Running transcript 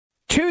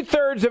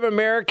2/3 of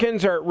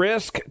Americans are at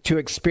risk to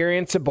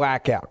experience a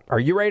blackout. Are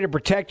you ready to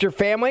protect your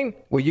family?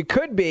 Well, you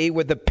could be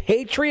with the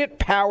Patriot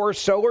Power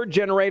Solar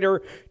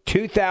Generator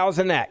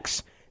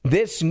 2000X.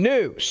 This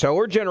new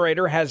solar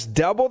generator has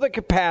double the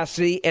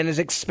capacity and is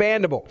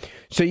expandable,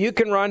 so you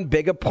can run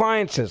big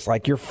appliances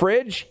like your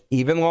fridge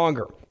even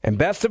longer. And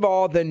best of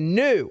all, the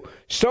new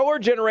solar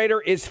generator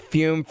is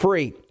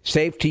fume-free,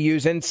 safe to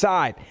use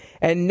inside,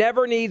 and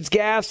never needs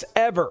gas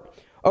ever.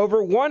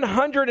 Over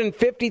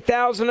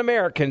 150,000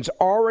 Americans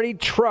already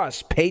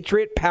trust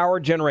Patriot Power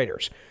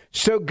Generators.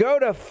 So go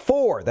to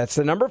that's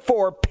the number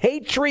 4,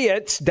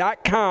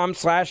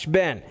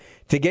 patriots.com/Ben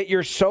to get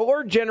your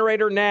solar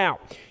generator now.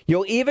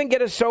 You'll even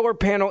get a solar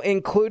panel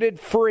included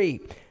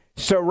free.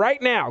 So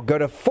right now, go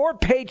to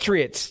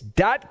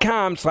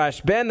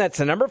 4patriots.com/Ben. That's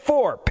the number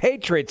 4,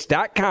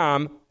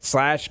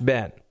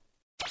 patriots.com/Ben.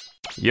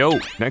 Yo,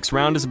 next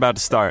round is about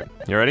to start.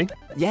 You ready?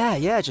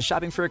 Yeah, just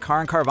shopping for a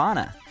car in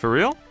Carvana. For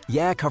real?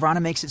 Yeah,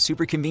 Carvana makes it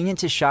super convenient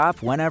to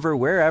shop whenever,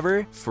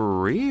 wherever.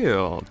 For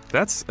real?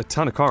 That's a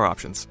ton of car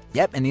options.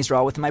 Yep, and these are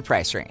all within my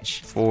price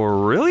range. For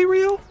really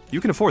real?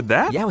 You can afford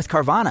that? Yeah, with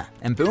Carvana.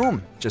 And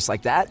boom, just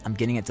like that, I'm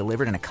getting it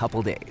delivered in a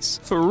couple days.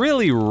 For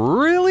really,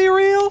 really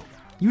real?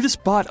 You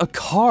just bought a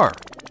car.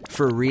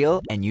 For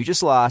real, and you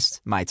just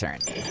lost my turn.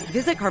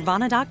 Visit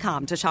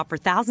Carvana.com to shop for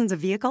thousands of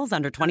vehicles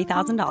under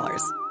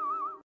 $20,000.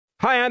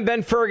 Hi, I'm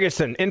Ben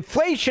Ferguson.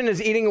 Inflation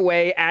is eating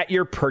away at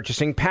your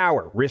purchasing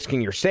power, risking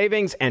your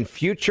savings and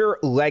future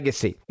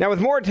legacy. Now, with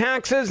more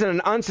taxes and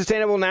an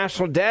unsustainable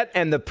national debt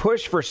and the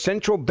push for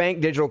central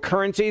bank digital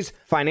currencies,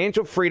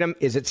 financial freedom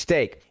is at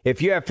stake.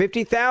 If you have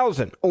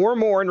 $50,000 or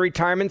more in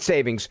retirement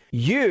savings,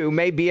 you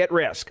may be at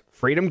risk.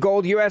 Freedom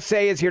Gold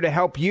USA is here to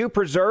help you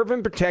preserve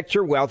and protect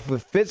your wealth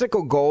with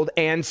physical gold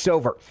and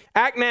silver.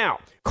 Act now.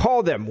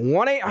 Call them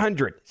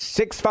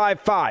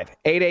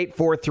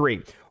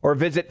 1-800-655-8843 or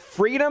visit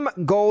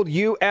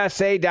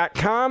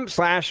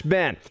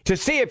freedomgoldusa.com/Ben to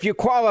see if you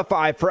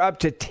qualify for up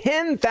to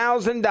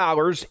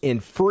 $10,000 in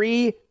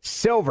free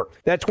silver.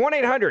 That's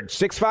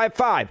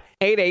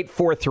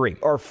 1-800-655-8843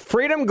 or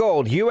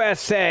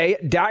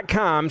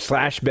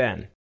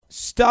freedomgoldusa.com/Ben.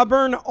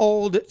 Stubborn,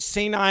 old,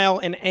 senile,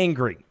 and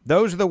angry.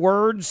 Those are the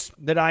words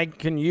that I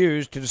can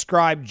use to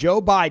describe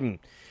Joe Biden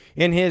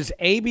in his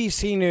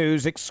ABC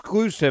News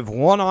exclusive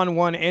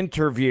one-on-one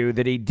interview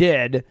that he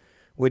did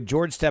with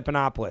George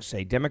Stephanopoulos,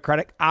 a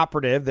Democratic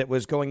operative that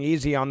was going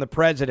easy on the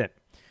president.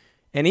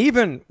 And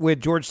even with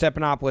George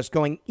Stephanopoulos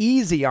going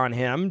easy on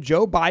him,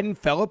 Joe Biden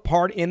fell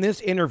apart in this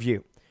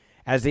interview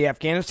as the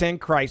Afghanistan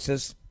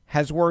crisis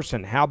has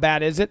worsened. How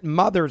bad is it?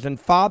 Mothers and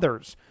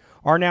fathers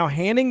are now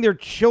handing their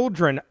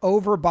children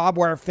over barbed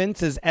wire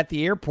fences at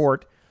the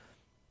airport,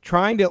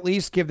 trying to at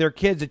least give their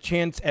kids a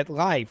chance at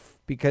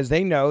life because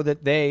they know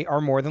that they are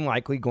more than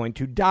likely going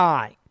to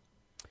die.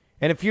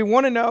 And if you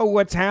want to know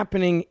what's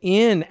happening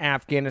in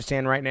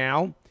Afghanistan right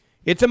now,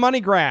 it's a money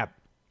grab.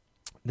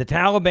 The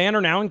Taliban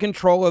are now in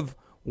control of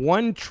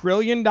 $1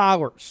 trillion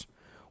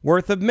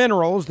worth of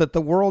minerals that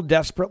the world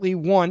desperately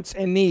wants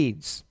and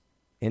needs.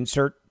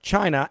 Insert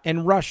China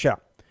and Russia.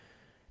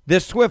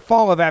 This swift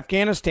fall of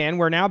Afghanistan,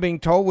 we're now being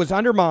told, was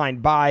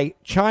undermined by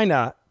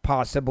China,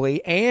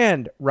 possibly,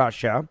 and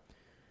Russia,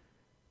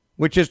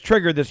 which has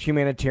triggered this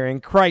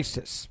humanitarian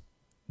crisis.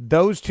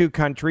 Those two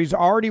countries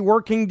are already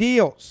working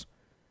deals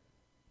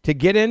to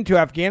get into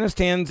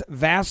Afghanistan's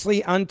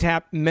vastly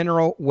untapped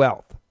mineral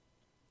wealth.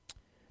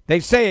 They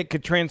say it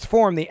could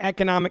transform the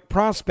economic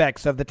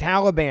prospects of the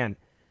Taliban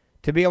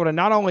to be able to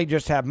not only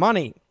just have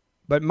money,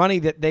 but money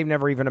that they've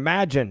never even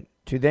imagined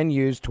to then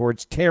use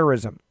towards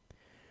terrorism.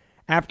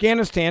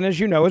 Afghanistan, as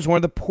you know, is one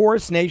of the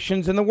poorest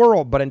nations in the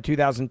world, but in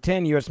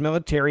 2010, U.S.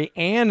 military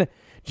and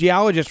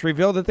geologists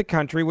revealed that the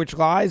country, which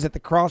lies at the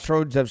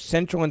crossroads of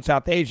Central and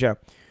South Asia,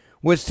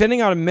 was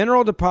sitting on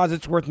mineral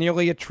deposits worth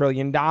nearly $1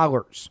 trillion.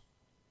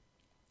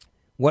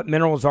 What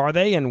minerals are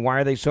they, and why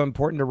are they so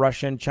important to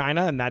Russia and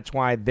China? And that's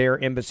why their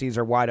embassies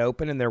are wide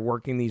open and they're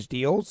working these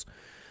deals.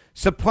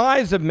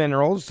 Supplies of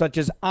minerals such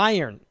as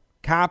iron,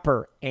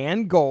 copper,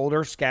 and gold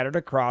are scattered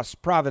across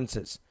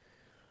provinces.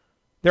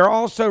 There are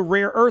also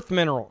rare earth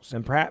minerals,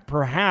 and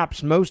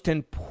perhaps most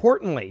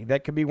importantly,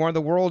 that could be one of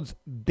the world's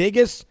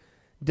biggest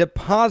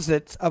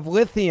deposits of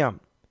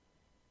lithium.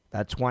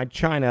 That's why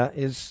China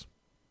is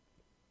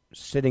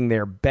sitting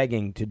there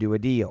begging to do a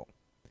deal.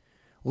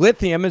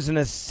 Lithium is an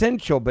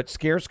essential but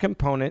scarce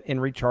component in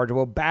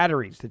rechargeable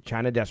batteries that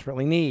China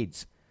desperately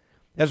needs,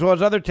 as well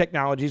as other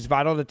technologies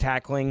vital to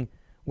tackling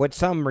what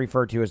some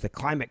refer to as the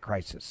climate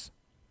crisis.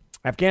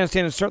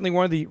 Afghanistan is certainly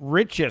one of the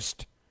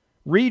richest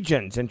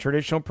regions in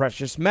traditional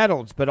precious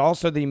metals, but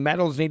also the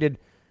metals needed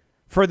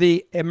for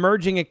the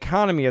emerging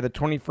economy of the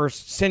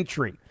 21st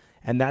century.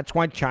 And that's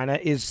why China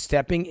is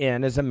stepping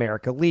in as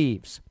America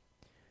leaves.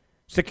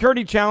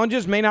 Security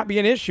challenges may not be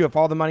an issue if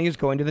all the money is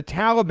going to the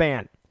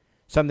Taliban,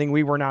 something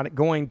we were not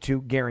going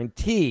to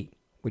guarantee,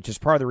 which is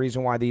part of the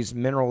reason why these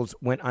minerals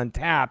went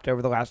untapped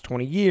over the last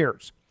 20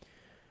 years.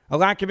 A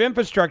lack of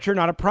infrastructure,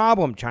 not a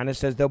problem. China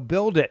says they'll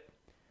build it.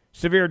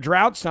 Severe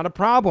droughts, not a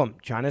problem.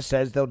 China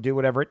says they'll do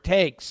whatever it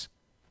takes.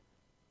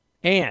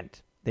 And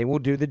they will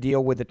do the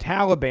deal with the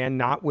Taliban,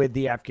 not with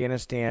the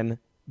Afghanistan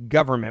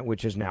government,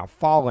 which has now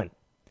fallen.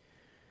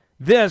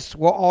 This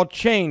will all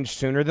change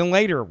sooner than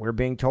later. We're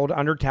being told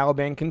under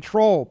Taliban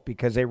control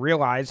because they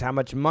realize how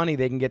much money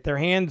they can get their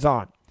hands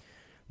on.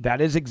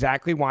 That is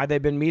exactly why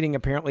they've been meeting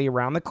apparently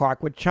around the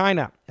clock with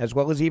China, as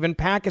well as even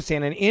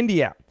Pakistan and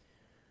India,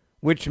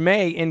 which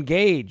may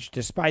engage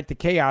despite the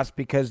chaos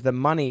because the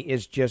money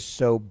is just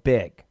so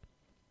big.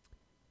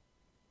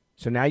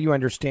 So now you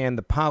understand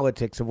the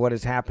politics of what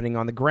is happening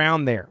on the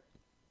ground there.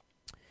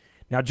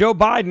 Now, Joe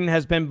Biden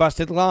has been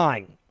busted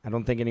lying. I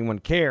don't think anyone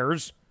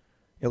cares,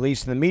 at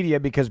least in the media,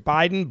 because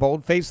Biden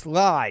bold-faced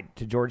lied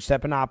to George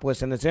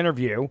Stephanopoulos in this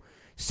interview,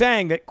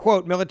 saying that,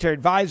 quote, military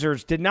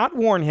advisors did not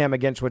warn him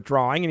against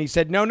withdrawing. And he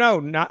said, no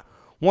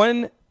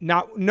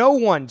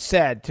one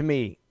said to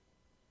me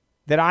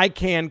that I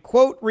can,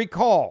 quote,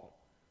 recall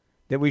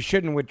that we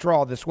shouldn't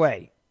withdraw this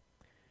way.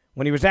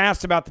 When he was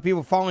asked about the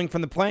people falling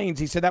from the planes,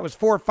 he said that was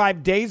 4 or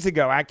 5 days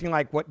ago, acting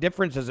like, what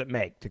difference does it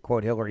make? To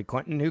quote Hillary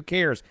Clinton, who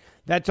cares?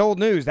 That's old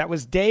news. That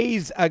was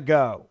days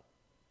ago.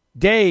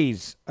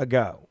 Days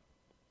ago.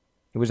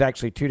 It was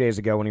actually 2 days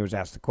ago when he was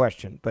asked the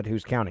question, but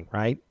who's counting,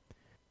 right?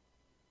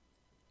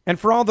 And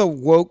for all the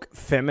woke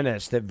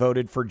feminists that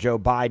voted for Joe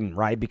Biden,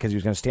 right, because he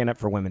was going to stand up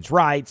for women's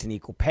rights and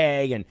equal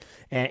pay and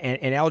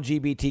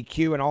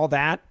LGBTQ and all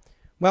that,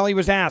 well, he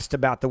was asked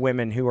about the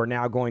women who are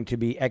now going to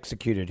be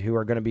executed, who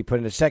are going to be put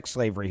into sex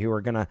slavery, who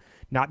are going to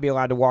not be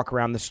allowed to walk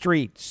around the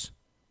streets,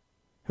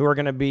 who are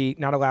going to be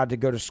not allowed to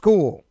go to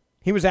school.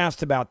 He was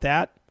asked about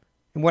that.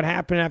 And what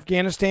happened in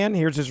Afghanistan?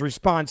 Here's his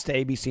response to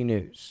ABC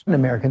News.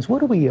 Americans,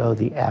 what do we owe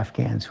the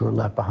Afghans who are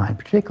left behind,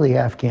 particularly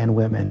Afghan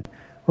women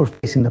who are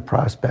facing the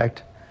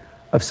prospect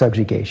of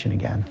subjugation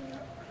again?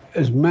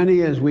 As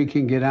many as we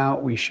can get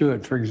out, we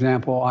should. For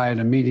example, I had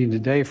a meeting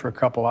today for a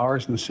couple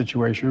hours in the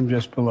Situation Room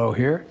just below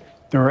here.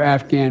 There were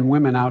Afghan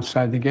women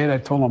outside the gate. I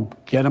told them,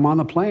 get them on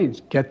the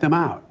planes, get them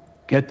out,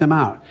 get them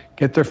out,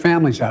 get their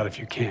families out if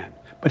you can.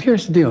 But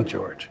here's the deal,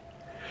 George.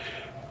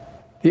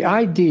 The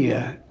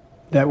idea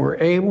that we're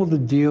able to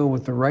deal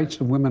with the rights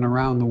of women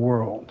around the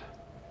world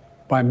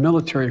by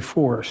military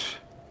force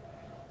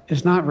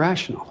is not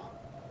rational.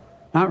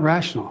 Not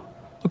rational.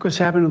 Look what's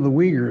happened to the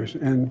Uyghurs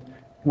in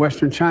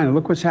Western China.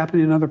 Look what's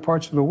happening in other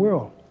parts of the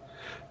world.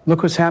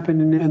 Look what's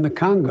happening in the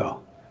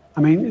Congo. I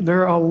mean,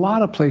 there are a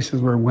lot of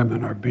places where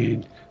women are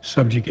being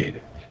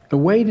subjugated. The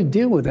way to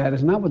deal with that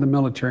is not with a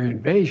military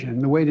invasion.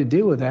 The way to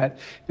deal with that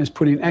is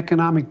putting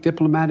economic,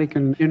 diplomatic,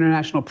 and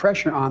international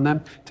pressure on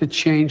them to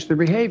change their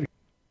behavior.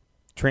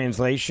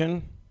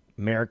 Translation,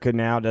 America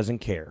now doesn't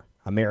care.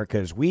 America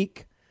is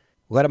weak.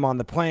 Let them on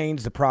the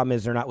planes. The problem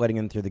is they're not letting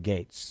them through the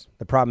gates.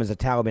 The problem is the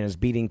Taliban is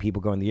beating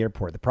people going to the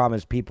airport. The problem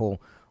is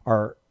people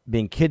are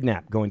being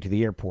kidnapped going to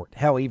the airport.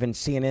 Hell, even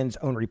CNN's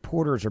own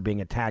reporters are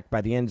being attacked by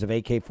the ends of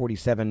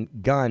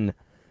AK-47 gun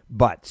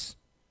butts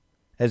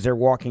as they're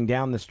walking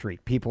down the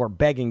street. People are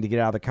begging to get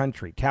out of the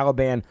country.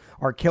 Taliban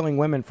are killing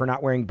women for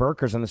not wearing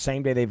burqas on the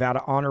same day they vow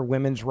to honor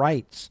women's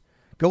rights.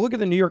 Go look at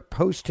the New York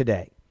Post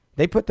today.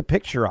 They put the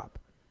picture up.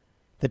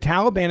 The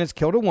Taliban has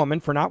killed a woman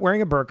for not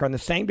wearing a burqa on the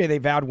same day they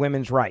vowed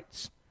women's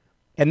rights.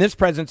 And this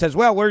president says,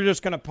 well, we're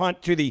just going to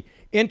punt to the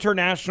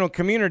international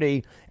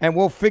community and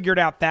we'll figure it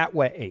out that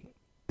way.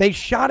 They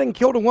shot and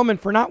killed a woman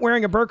for not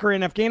wearing a burqa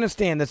in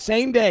Afghanistan the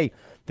same day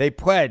they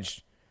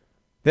pledged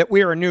that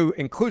we are a new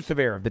inclusive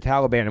era of the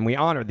Taliban and we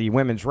honor the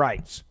women's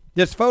rights.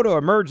 This photo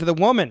emerged of the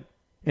woman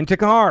in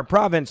Takhar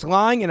province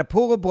lying in a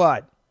pool of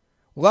blood.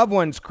 Loved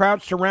ones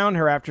crouched around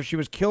her after she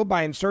was killed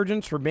by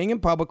insurgents for being in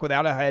public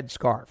without a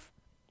headscarf.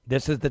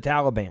 This is the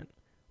Taliban.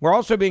 We're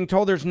also being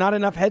told there's not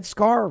enough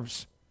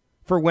headscarves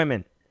for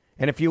women.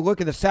 And if you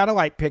look at the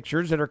satellite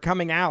pictures that are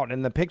coming out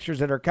and the pictures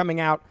that are coming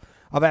out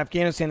of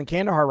Afghanistan and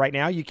Kandahar right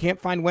now, you can't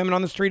find women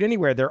on the street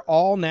anywhere. They're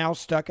all now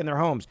stuck in their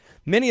homes.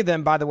 Many of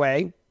them, by the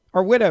way,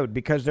 are widowed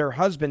because their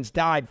husbands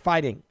died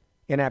fighting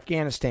in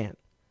Afghanistan.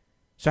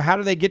 So how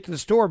do they get to the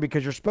store?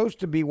 Because you're supposed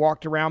to be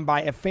walked around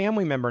by a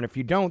family member, and if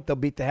you don't, they'll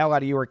beat the hell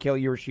out of you or kill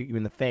you or shoot you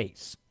in the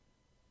face.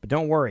 But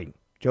don't worry.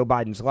 Joe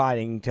Biden's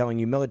lying, telling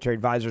you military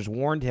advisors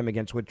warned him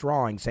against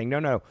withdrawing, saying,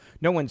 no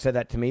one said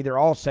that to me. They're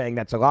all saying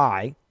that's a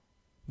lie.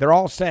 They're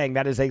all saying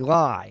that is a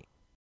lie.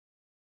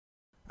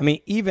 I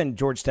mean, even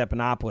George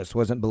Stephanopoulos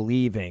wasn't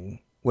believing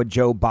what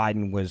Joe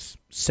Biden was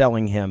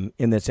selling him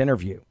in this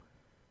interview.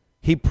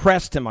 He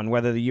pressed him on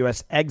whether the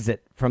U.S.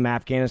 exit from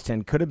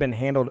Afghanistan could have been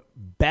handled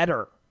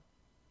better.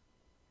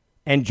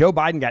 And Joe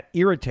Biden got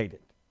irritated.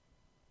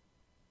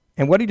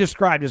 And what he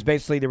described is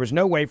basically there was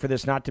no way for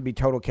this not to be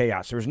total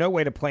chaos. There was no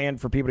way to plan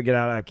for people to get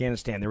out of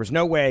Afghanistan. There was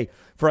no way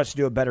for us to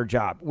do a better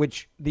job,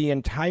 which the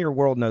entire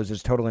world knows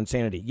is total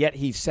insanity. Yet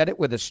he said it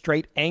with a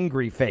straight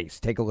angry face.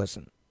 Take a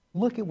listen.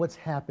 Look at what's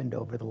happened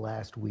over the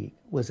last week.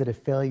 Was it a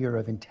failure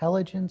of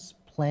intelligence,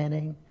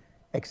 planning,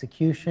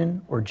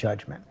 execution, or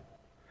judgment?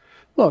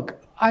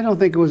 Look, I don't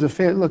think it was a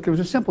failure. Look, it was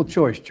a simple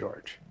choice,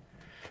 George.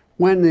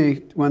 When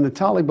the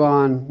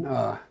Taliban,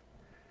 let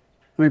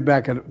me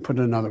back it, put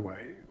it another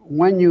way.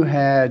 When you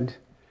had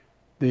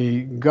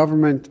the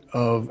government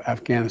of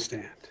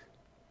Afghanistan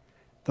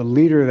the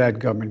leader of that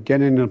government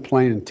getting in a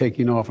plane and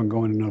taking off and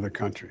going to another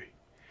country,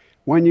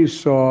 when you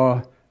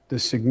saw the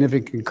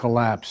significant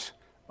collapse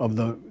of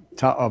the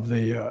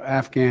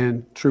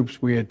Afghan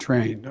troops we had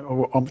trained,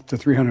 up to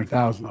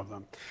 300,000 of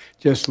them,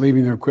 just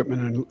leaving their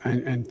equipment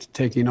and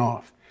taking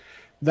off,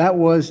 that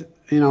was,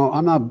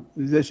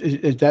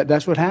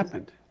 that's what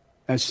happened.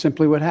 That's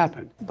simply what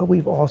happened. But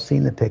we've all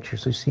seen the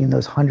pictures. We've seen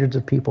those hundreds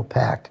of people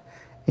packed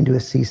into a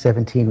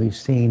C-17. We've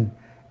seen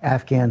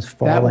Afghans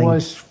falling. That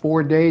was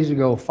 4 days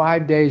ago,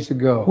 5 days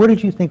ago. What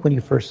did you think when you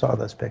first saw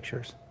those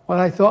pictures? What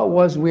I thought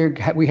was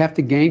we have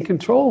to gain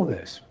control of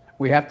this.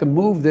 We have to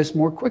move this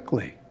more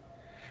quickly.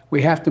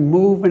 We have to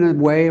move in a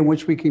way in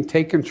which we can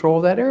take control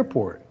of that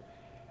airport.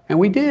 And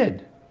we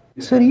did.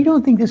 So you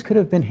don't think this could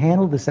have been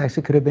handled, this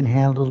exit could have been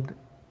handled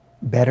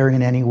better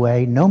in any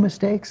way? No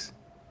mistakes?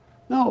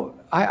 No,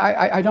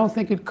 I don't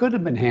think it could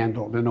have been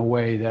handled in a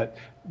way that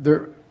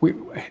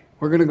we're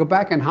going to go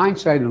back in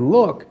hindsight and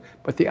look,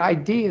 but the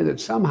idea that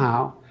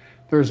somehow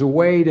there's a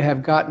way to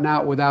have gotten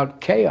out without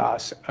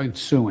chaos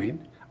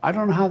ensuing, I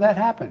don't know how that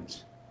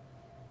happens.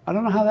 I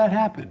don't know how that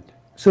happened.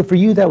 So for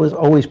you, that was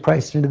always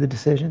priced into the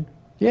decision?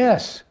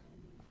 Yes.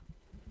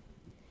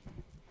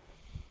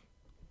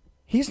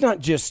 He's not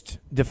just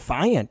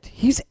defiant,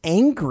 he's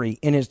angry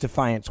in his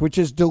defiance, which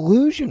is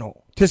delusional.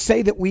 To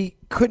say that we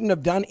couldn't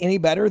have done any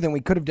better than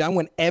we could have done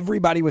when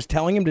everybody was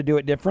telling him to do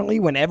it differently,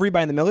 when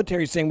everybody in the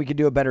military is saying we could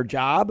do a better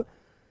job.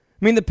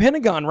 I mean, the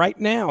Pentagon right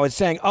now is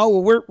saying, oh,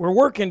 well, we're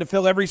working to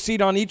fill every seat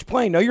on each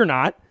plane. No, you're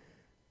not.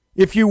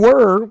 If you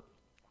were,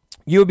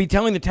 you would be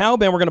telling the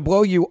Taliban we're going to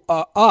blow you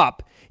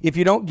up if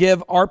you don't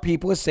give our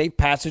people a safe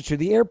passage to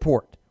the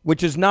airport,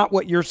 which is not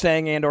what you're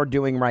saying and are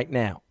doing right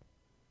now.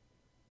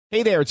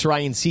 Hey there, it's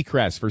Ryan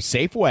Seacrest for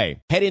Safeway.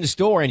 Head in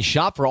store and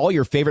shop for all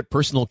your favorite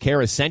personal care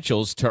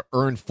essentials to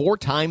earn 4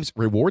 times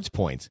rewards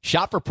points.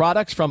 Shop for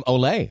products from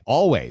Olay,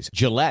 Always,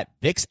 Gillette,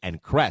 Vicks,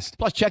 and Crest.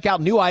 Plus, check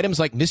out new items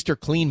like Mr.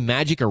 Clean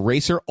Magic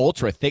Eraser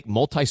Ultra Thick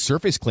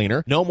Multi-Surface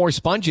Cleaner. No more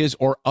sponges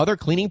or other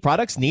cleaning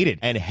products needed.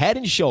 And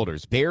Head &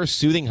 Shoulders Bare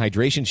Soothing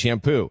Hydration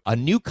Shampoo, a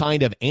new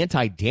kind of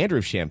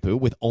anti-dandruff shampoo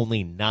with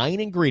only 9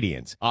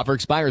 ingredients. Offer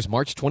expires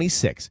March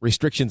 26.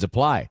 Restrictions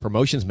apply.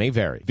 Promotions may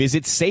vary.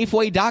 Visit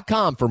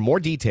Safeway.com for more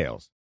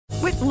details.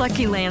 With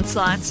Lucky Land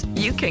Slots,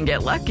 you can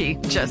get lucky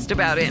just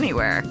about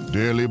anywhere.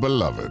 Dearly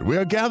beloved, we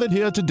are gathered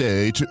here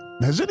today to...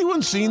 Has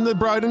anyone seen the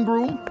bride and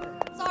groom?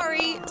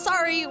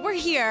 Sorry, we're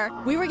here.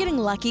 We were getting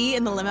lucky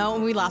in the limo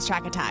and we lost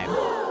track of time.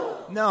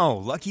 No,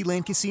 Lucky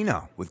Land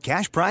Casino, with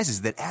cash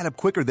prizes that add up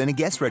quicker than a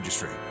guest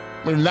registry.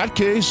 In that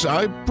case,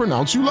 I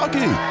pronounce you lucky.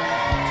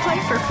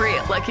 Play for free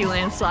at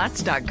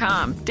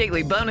LuckyLandSlots.com.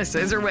 Daily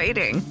bonuses are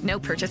waiting. No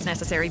purchase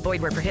necessary.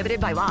 Void where prohibited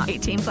by law.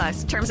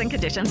 18+. Terms and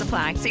conditions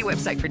apply. See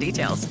website for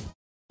details.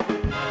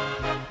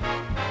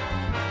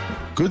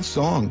 Good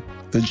song.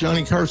 The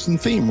Johnny Carson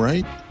theme,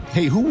 right?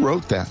 Hey, who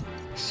wrote that?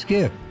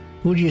 Skip.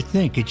 Who do you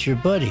think? It's your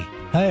buddy.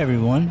 Hi,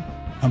 everyone.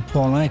 I'm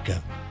Paul Anka.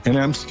 And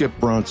I'm Skip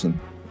Bronson.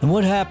 And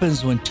what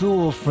happens when two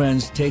old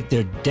friends take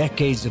their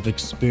decades of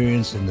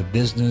experience in the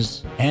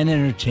business and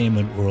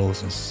entertainment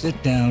worlds and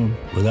sit down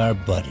with our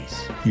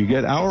buddies? You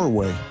get Our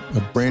Way, a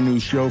brand new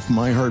show from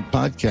iHeart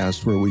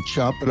Podcast where we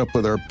chop it up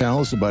with our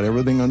pals about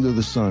everything under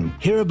the sun.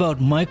 Hear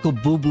about Michael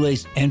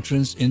Bublé's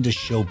entrance into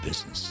show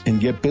business. And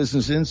get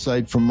business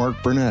insight from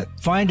Mark Burnett.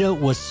 Find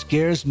out what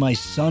scares my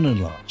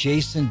son-in-law,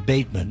 Jason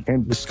Bateman.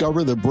 And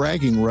discover the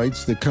bragging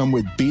rights that come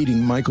with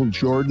beating Michael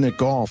Jordan at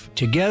golf.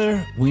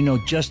 Together, we know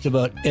just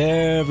about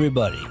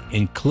everybody,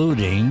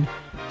 including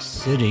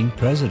sitting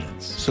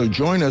presidents. So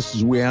join us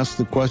as we ask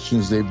the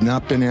questions they've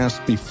not been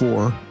asked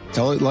before,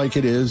 tell it like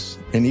it is,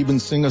 and even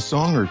sing a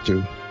song or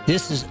two.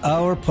 This is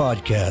our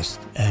podcast,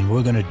 and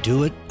we're going to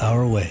do it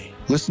our way.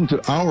 Listen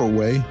to Our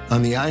Way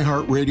on the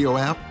iHeartRadio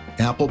app,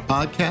 Apple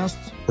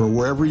Podcasts, or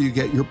wherever you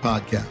get your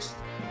podcasts.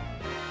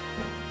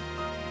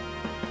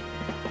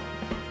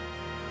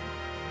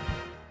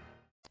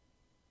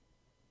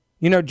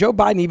 You know, Joe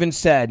Biden even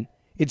said,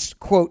 it's,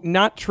 quote,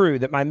 not true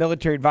that my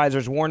military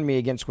advisors warned me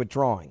against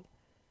withdrawing.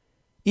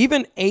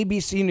 Even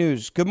ABC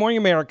News, Good Morning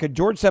America,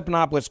 George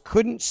Stephanopoulos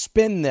couldn't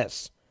spin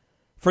this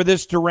for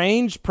this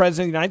deranged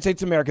president of the United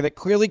States of America that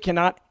clearly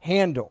cannot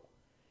handle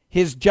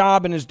his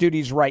job and his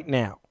duties right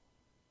now.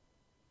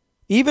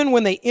 Even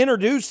when they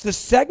introduced the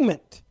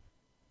segment,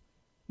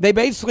 they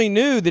basically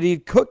knew that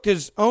he'd cooked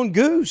his own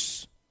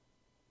goose,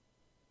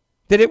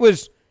 that it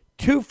was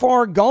too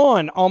far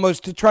gone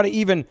almost to try to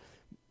even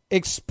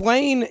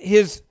explain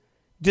his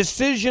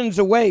decisions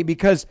away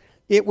because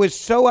it was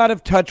so out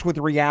of touch with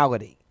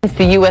reality.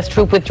 The U.S.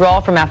 troop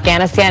withdrawal from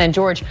Afghanistan. And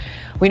George,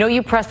 we know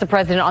you pressed the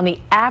president on the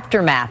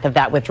aftermath of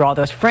that withdrawal,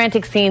 those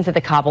frantic scenes at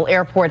the Kabul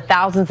airport,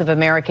 thousands of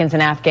Americans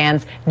and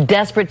Afghans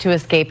desperate to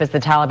escape as the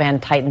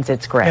Taliban tightens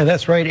its grip. Yeah,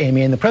 that's right,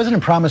 Amy. And the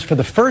president promised for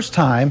the first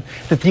time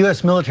that the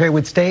U.S. military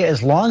would stay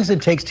as long as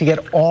it takes to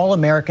get all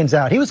Americans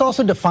out. He was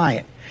also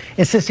defiant,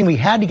 insisting we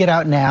had to get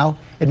out now,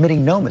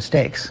 admitting no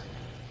mistakes.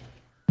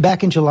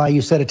 Back in July,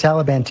 you said a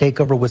Taliban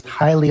takeover was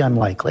highly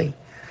unlikely.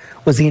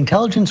 Was the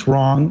intelligence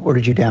wrong, or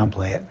did you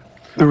downplay it?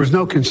 There was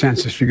no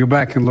consensus. If you go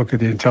back and look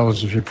at the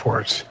intelligence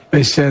reports,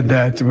 they said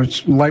that it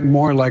was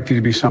more likely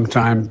to be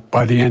sometime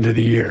by the end of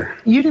the year.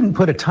 You didn't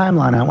put a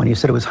timeline on when you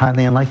said it was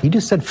highly unlikely. You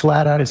just said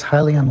flat out it's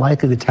highly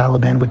unlikely the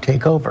Taliban would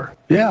take over.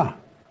 Yeah.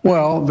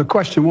 Well, the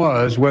question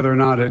was whether or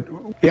not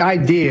the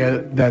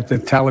idea that the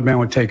Taliban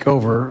would take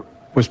over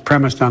was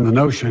premised on the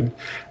notion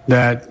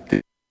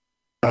that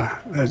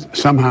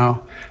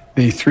somehow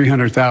the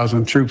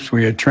 300,000 troops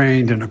we had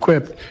trained and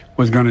equipped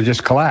was going to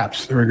just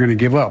collapse. They were going to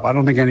give up. I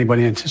don't think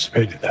anybody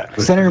anticipated that.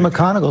 Senator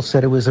McConnell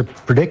said it was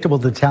predictable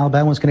the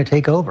Taliban was going to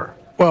take over.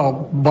 Well,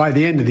 by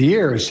the end of the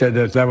year, it said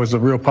that was a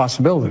real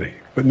possibility.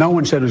 But no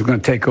one said it was going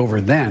to take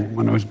over then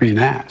when it was being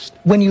asked.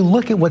 When you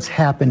look at what's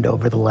happened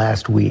over the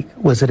last week,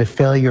 was it a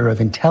failure of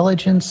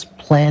intelligence,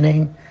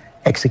 planning,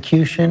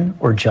 execution,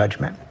 or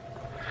judgment?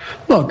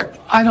 Look,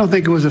 I don't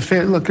think it was a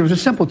failure. Look, it was a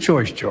simple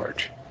choice,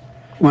 George.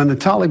 When the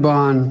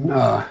Taliban,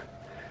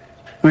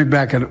 let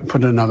me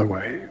put it another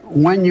way.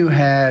 When you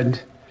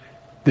had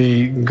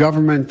the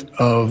government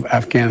of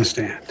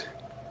Afghanistan,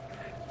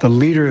 the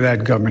leader of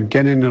that government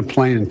getting in a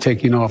plane and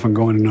taking off and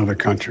going to another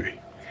country,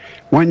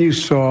 when you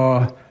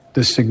saw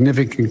the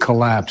significant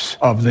collapse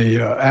of the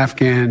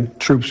Afghan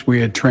troops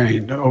we had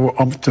trained,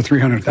 up to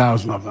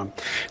 300,000 of them,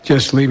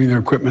 just leaving their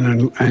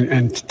equipment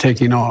and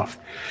taking off.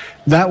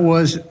 That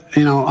was,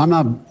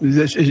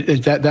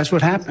 that's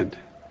what happened.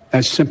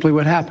 That's simply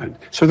what happened.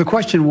 So the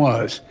question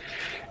was,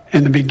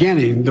 in the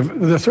beginning,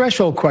 the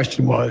threshold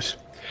question was,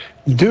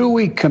 do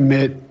we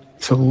commit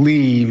to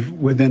leave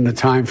within the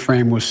time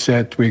frame was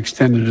set? We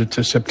extended it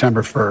to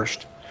September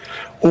 1st.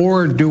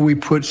 Or do we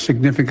put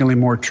significantly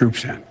more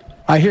troops in?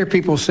 I hear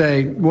people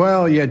say,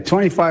 well, you had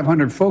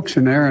 2,500 folks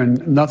in there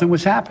and nothing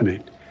was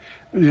happening.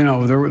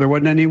 There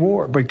wasn't any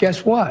war. But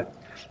guess what?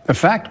 The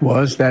fact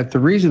was that the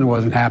reason it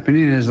wasn't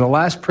happening is the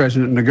last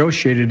president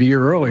negotiated a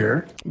year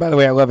earlier. By the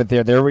way, I love it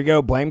there. There we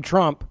go. Blame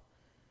Trump.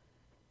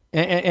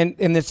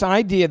 And this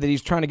idea that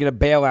he's trying to get a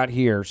bailout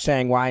here,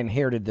 saying, well, I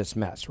inherited this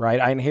mess, right?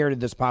 I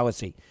inherited this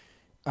policy.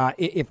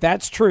 If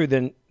that's true,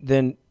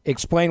 then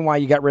explain why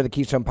you got rid of the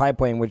Keystone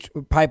Pipeline,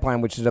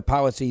 which is a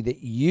policy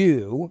that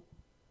you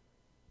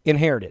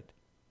inherited.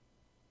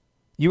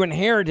 You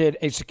inherited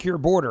a secure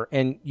border,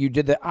 and you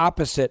did the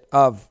opposite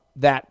of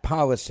that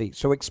policy.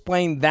 So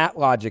explain that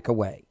logic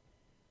away.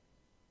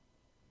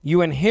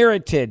 You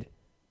inherited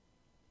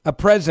a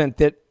president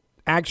that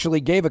actually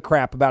gave a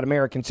crap about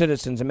American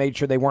citizens and made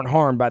sure they weren't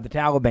harmed by the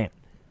Taliban.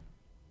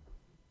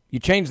 You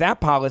changed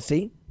that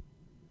policy.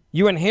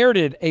 You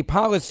inherited a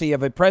policy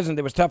of a president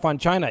that was tough on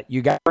China.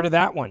 You got rid of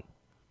that one.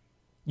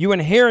 You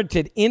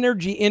inherited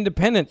energy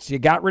independence. You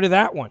got rid of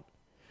that one.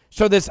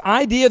 So this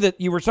idea that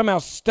you were somehow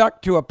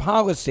stuck to a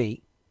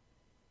policy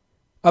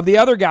of the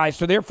other guy,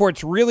 so therefore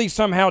it's really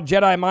somehow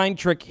Jedi mind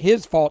trick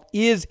his fault,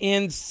 is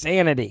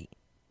insanity.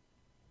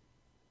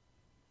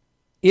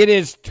 It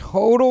is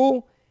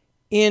total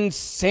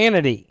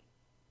insanity.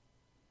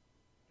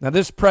 Now,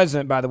 this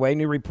president, by the way,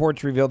 new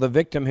reports reveal the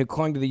victim who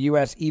clung to the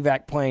U.S.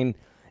 evac plane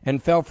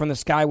and fell from the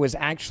sky was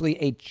actually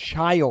a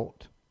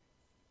child.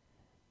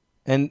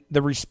 And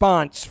the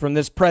response from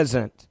this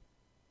president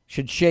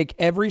should shake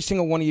every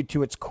single one of you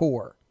to its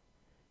core.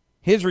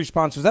 His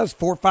response was, that was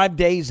 4 or 5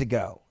 days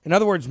ago. In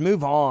other words,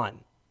 move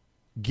on.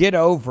 Get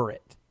over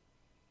it.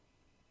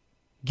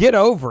 Get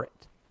over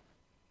it.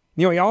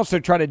 He also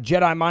tried to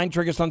Jedi mind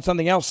trick us on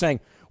something else, saying,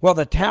 well,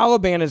 the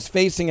Taliban is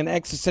facing an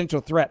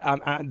existential threat.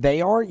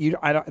 They are?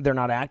 They're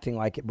not acting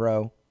like it,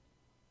 bro.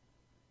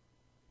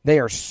 They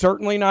are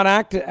certainly not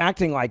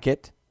acting like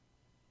it.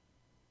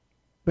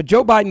 But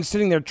Joe Biden's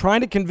sitting there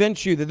trying to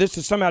convince you that this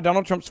is somehow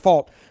Donald Trump's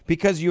fault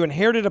because you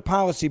inherited a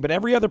policy, but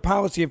every other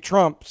policy of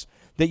Trump's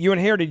that you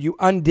inherited, you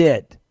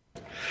undid.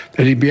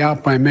 That he'd be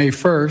out by May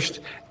 1st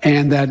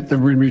and that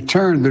in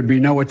return there'd be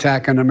no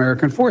attack on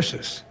American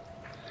forces.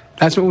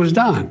 That's what was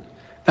done.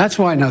 That's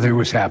why nothing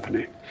was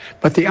happening.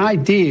 But the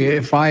idea,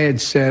 if I had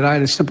said, I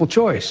had a simple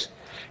choice.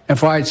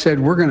 If I had said,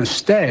 we're going to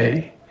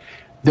stay,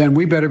 then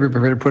we better be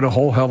prepared to put a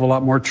whole hell of a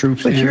lot more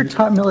troops in. But your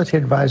top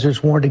military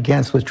advisors warned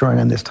against withdrawing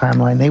on this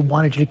timeline. They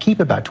wanted you to keep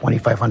about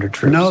 2,500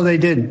 troops. No, they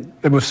didn't.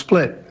 It was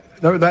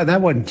split.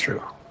 That wasn't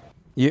true.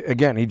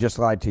 Again, he just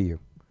lied to you.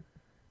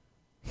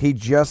 He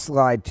just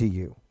lied to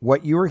you.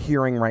 What you are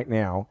hearing right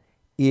now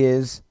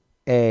is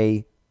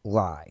a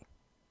lie.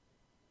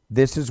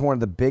 This is one of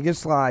the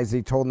biggest lies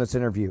he told in this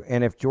interview.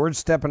 And if George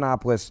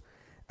Stephanopoulos,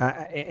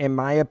 in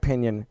my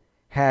opinion,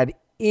 had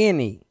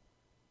any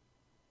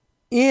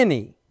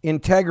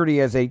integrity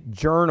as a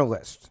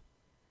journalist,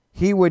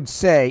 he would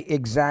say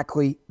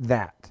exactly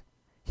that.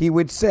 He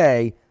would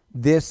say,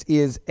 this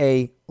is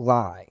a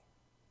lie.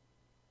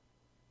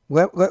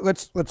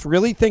 Let's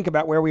really think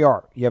about where we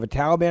are. You have a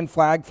Taliban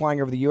flag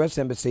flying over the U.S.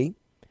 Embassy.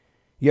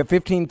 You have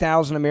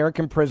 15,000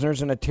 American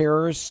prisoners in a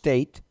terrorist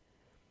state.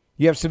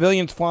 You have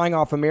civilians flying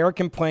off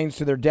American planes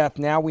to their death.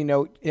 Now we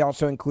know it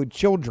also includes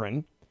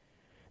children.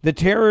 The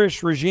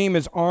terrorist regime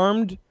is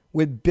armed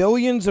with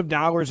billions of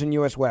dollars in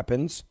U.S.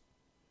 weapons.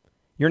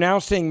 You're now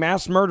seeing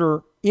mass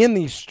murder in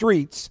these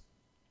streets.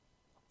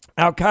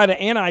 Al-Qaeda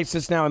and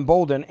ISIS now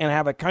emboldened and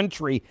have a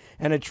country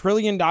and $1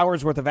 trillion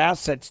worth of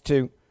assets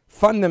to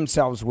fund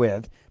themselves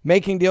with,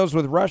 making deals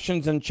with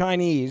Russians and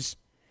Chinese.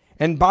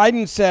 And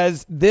Biden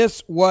says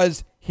this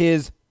was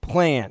his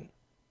plan.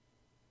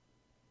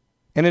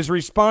 And his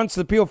response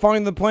to the people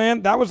following the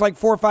plan, that was like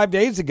 4 or 5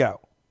 days ago.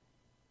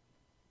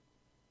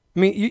 I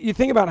mean, you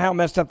think about how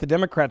messed up the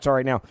Democrats are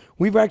right now.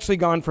 We've actually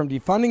gone from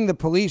defunding the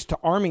police to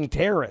arming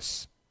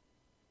terrorists.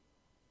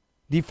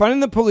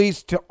 Defunding the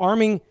police to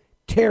arming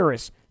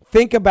terrorists.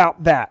 Think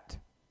about that.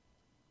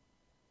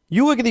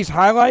 You look at these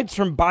highlights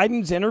from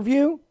Biden's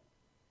interview.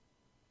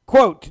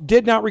 Quote,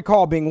 did not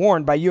recall being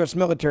warned by U.S.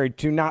 military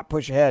to not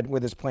push ahead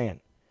with his plan.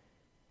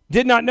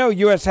 Did not know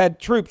U.S. had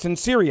troops in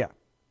Syria.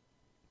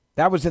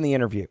 That was in the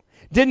interview.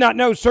 Did not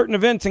know certain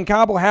events in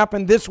Kabul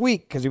happened this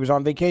week because he was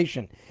on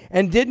vacation.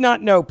 And did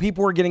not know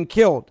people were getting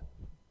killed.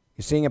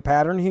 You seeing a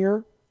pattern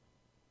here?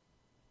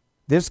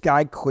 This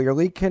guy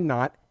clearly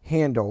cannot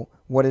handle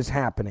what is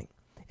happening.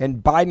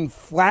 And Biden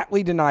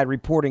flatly denied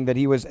reporting that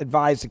he was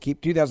advised to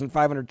keep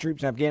 2,500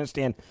 troops in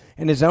Afghanistan.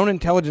 And his own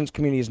intelligence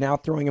community is now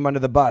throwing him under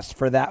the bus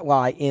for that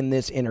lie in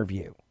this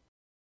interview.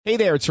 Hey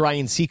there, it's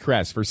Ryan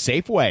Seacrest for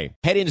Safeway.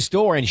 Head in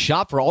store and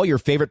shop for all your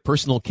favorite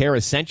personal care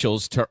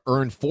essentials to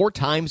earn 4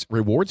 times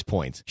rewards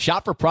points.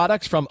 Shop for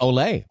products from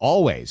Olay,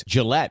 Always,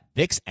 Gillette,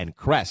 Vicks, and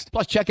Crest.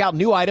 Plus, check out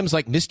new items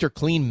like Mr.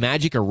 Clean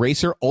Magic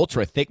Eraser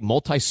Ultra Thick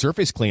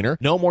Multi-Surface Cleaner.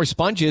 No more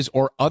sponges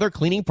or other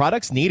cleaning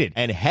products needed.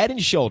 And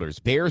Head & Shoulders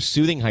Bare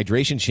Soothing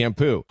Hydration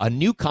Shampoo, a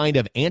new kind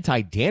of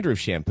anti-dandruff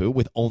shampoo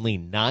with only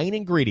 9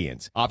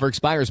 ingredients. Offer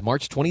expires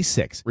March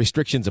 26.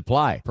 Restrictions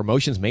apply.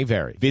 Promotions may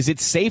vary. Visit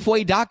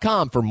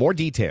Safeway.com for more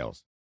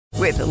details.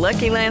 With the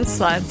Lucky Land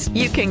Slots,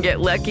 you can get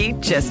lucky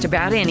just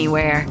about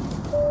anywhere.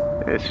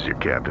 This is your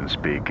captain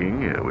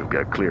speaking. We've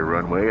got clear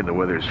runway and the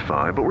weather's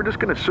fine, but we're just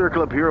going to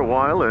circle up here a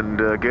while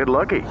and get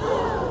lucky.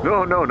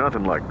 No,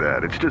 nothing like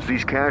that. It's just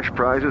these cash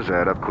prizes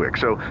add up quick.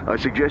 So I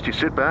suggest you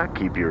sit back,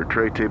 keep your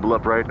tray table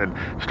upright, and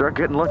start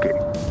getting lucky.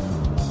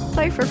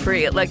 Play for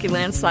free at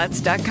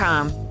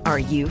LuckyLandSlots.com. Are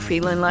you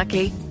feeling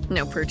lucky?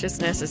 No purchase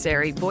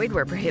necessary. Void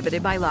where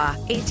prohibited by law.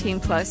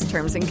 18 plus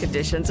terms and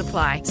conditions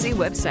apply. See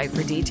website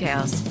for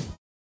details.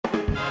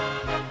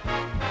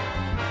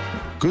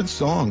 Good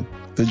song.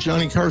 The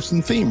Johnny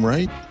Carson theme,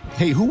 right?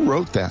 Hey, who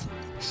wrote that?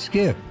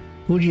 Skip,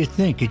 who do you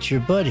think? It's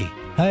your buddy.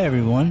 Hi,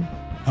 everyone.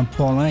 I'm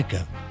Paul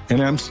Anka.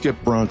 And I'm Skip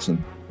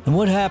Bronson. And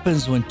what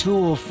happens when two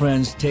old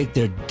friends take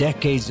their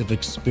decades of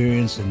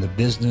experience in the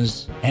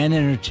business and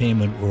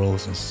entertainment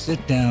worlds and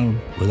sit down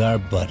with our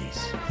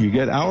buddies? You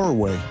get Our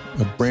Way,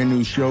 a brand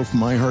new show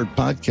from iHeart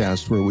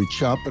Podcast where we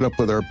chop it up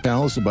with our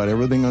pals about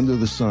everything under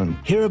the sun.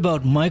 Hear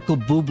about Michael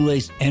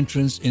Bublé's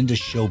entrance into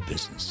show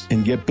business.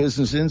 And get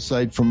business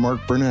insight from Mark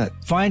Burnett.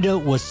 Find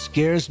out what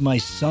scares my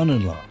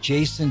son-in-law,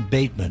 Jason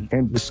Bateman.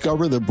 And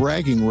discover the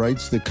bragging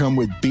rights that come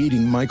with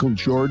beating Michael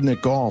Jordan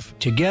at golf.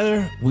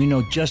 Together, we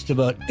know just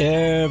about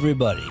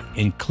everybody,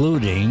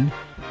 including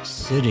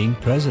sitting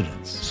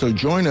presidents. So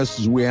join us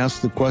as we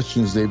ask the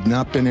questions they've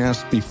not been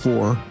asked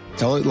before,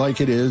 tell it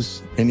like it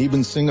is, and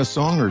even sing a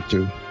song or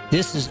two.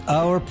 This is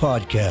our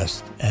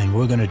podcast, and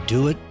we're going to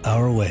do it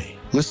our way.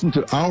 Listen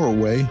to Our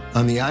Way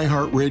on the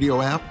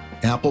iHeartRadio app,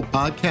 Apple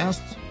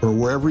Podcasts, or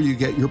wherever you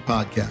get your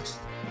podcasts.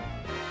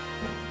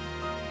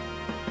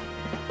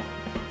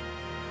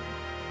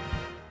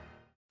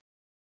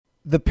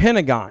 The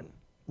Pentagon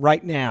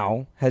right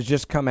now has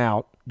just come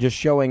out just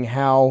showing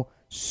how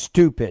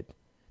stupid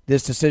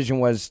this decision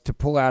was to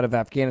pull out of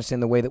Afghanistan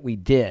the way that we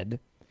did.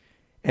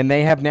 And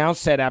they have now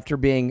said, after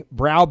being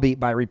browbeat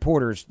by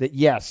reporters, that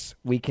yes,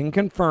 we can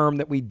confirm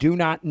that we do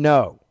not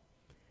know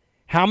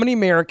how many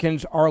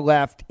Americans are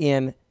left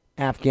in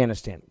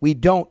Afghanistan. We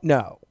don't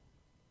know.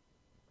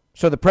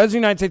 So the President of the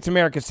United States of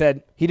America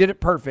said he did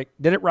it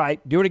perfect, did it right,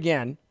 do it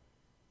again,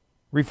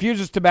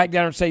 refuses to back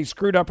down and say he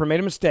screwed up or made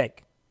a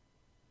mistake.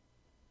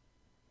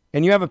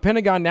 And you have a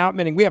Pentagon now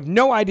admitting we have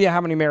no idea how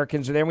many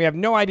Americans are there, and we have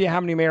no idea how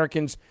many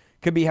Americans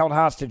could be held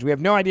hostage. We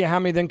have no idea how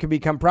many of them could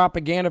become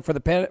propaganda for the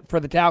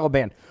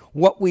Taliban.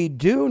 What we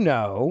do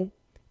know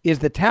is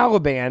the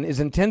Taliban is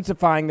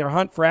intensifying their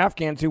hunt for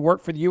Afghans who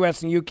work for the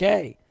U.S. and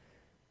UK,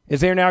 as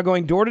they are now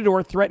going door to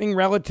door threatening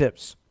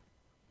relatives.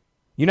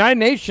 United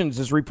Nations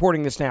is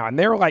reporting this now, and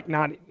they're like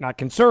not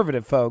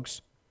conservative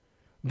folks.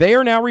 They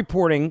are now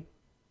reporting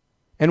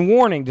and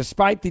warning,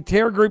 despite the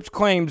terror group's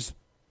claims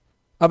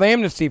of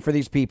amnesty for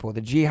these people.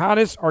 The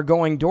jihadists are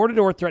going door to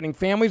door threatening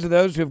families of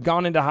those who have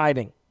gone into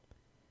hiding.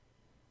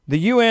 The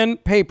UN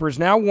papers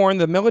now warn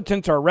the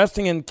militants are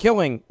arresting and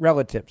killing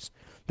relatives.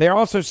 They are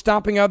also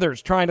stopping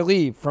others trying to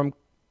leave from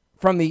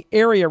the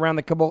area around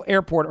the Kabul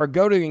airport or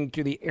going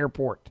to the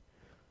airport.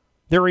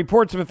 There are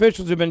reports of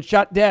officials who have been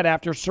shot dead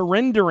after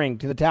surrendering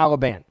to the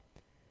Taliban.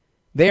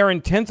 They are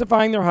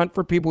intensifying their hunt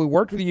for people who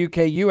worked with the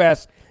UK,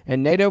 US,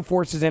 and NATO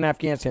forces in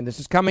Afghanistan. This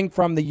is coming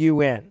from the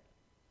UN.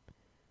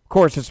 Of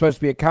course, it's supposed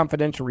to be a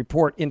confidential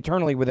report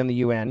internally within the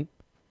UN.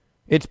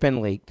 It's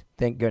been leaked,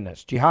 thank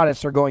goodness.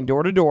 Jihadists are going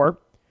door to door,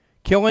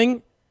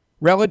 killing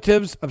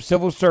relatives of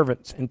civil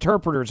servants,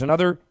 interpreters, and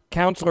other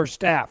counselor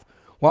staff,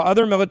 while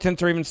other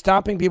militants are even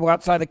stopping people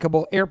outside the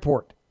Kabul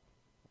airport.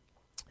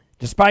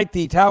 Despite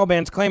the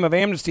Taliban's claim of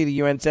amnesty, the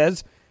UN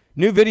says,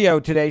 new video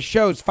today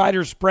shows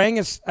fighters spraying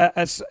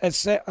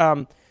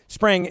assault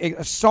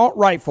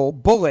rifle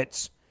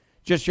bullets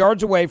just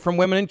yards away from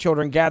women and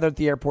children gathered at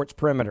the airport's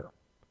perimeter.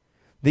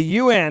 The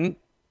UN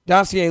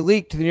dossier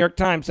leaked to the New York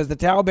Times says the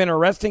Taliban are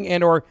arresting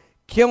and or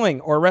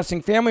killing or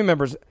arresting family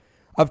members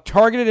of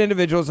targeted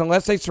individuals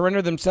unless they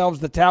surrender themselves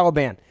to the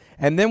Taliban.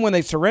 And then when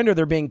they surrender,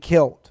 they're being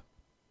killed.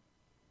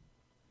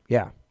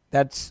 Yeah,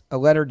 that's a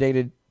letter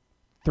dated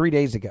 3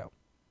 days ago.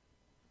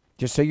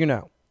 Just so you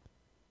know.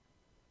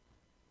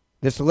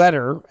 This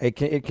letter,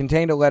 it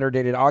contained a letter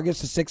dated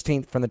August the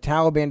 16th from the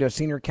Taliban to a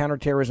senior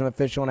counterterrorism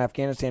official in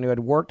Afghanistan who had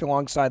worked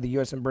alongside the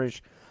U.S. and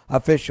British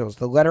officials.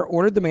 The letter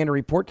ordered the man to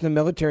report to the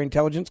Military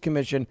Intelligence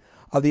Commission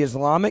of the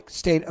Islamic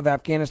State of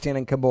Afghanistan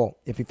in Kabul.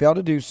 If he failed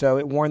to do so,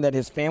 it warned that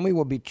his family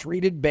will be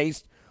treated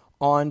based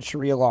on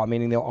Sharia law,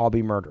 meaning they'll all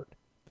be murdered.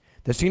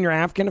 The senior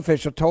Afghan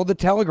official told the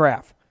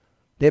Telegraph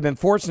they have been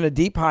forced into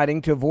deep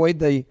hiding to avoid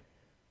the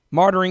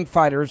martyring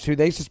fighters who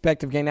they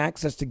suspect have gained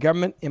access to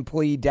government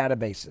employee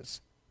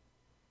databases.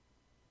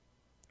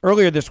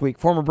 Earlier this week,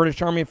 former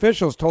British Army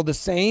officials told the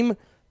same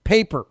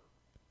paper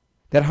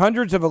that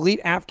hundreds of elite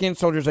Afghan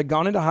soldiers had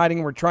gone into hiding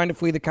and were trying to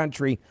flee the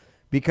country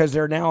because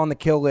they're now on the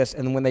kill list.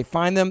 And when they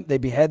find them, they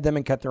behead them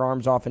and cut their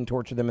arms off and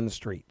torture them in the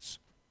streets.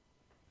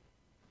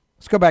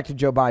 Let's go back to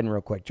Joe Biden real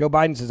quick. Joe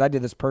Biden says, I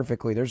did this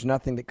perfectly. There's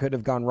nothing that could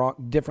have gone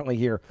wrong differently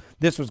here.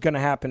 This was going to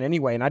happen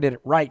anyway, and I did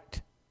it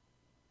right.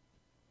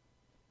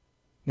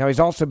 Now,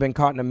 he's also been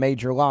caught in a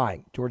major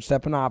lie. George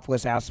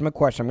Stephanopoulos asked him a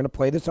question. I'm going to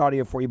play this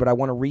audio for you, but I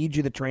want to read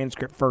you the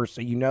transcript first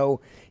so you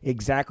know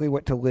exactly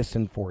what to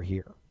listen for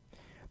here.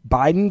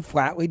 Biden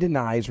flatly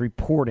denies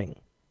reporting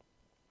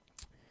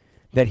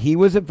that he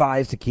was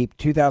advised to keep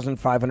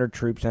 2,500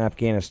 troops in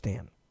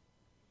Afghanistan.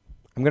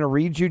 I'm going to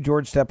read you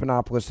George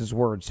Stephanopoulos'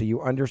 words so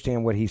you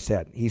understand what he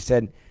said. He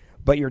said,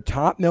 but your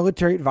top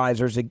military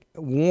advisors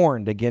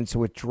warned against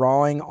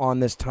withdrawing on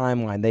this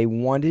timeline. They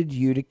wanted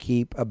you to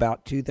keep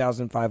about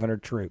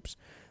 2,500 troops.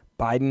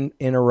 Biden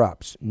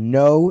interrupts.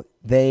 No,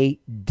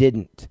 they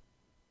didn't.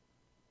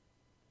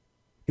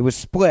 It was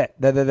split.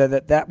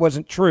 That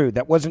wasn't true.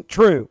 That wasn't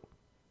true.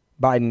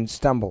 Biden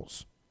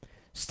stumbles.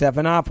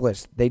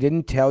 Stephanopoulos, they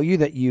didn't tell you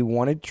that you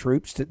wanted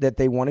troops that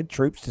they wanted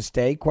troops to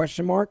stay? ?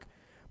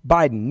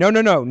 Biden,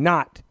 no,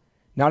 not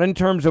in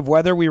terms of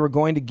whether we were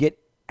going to get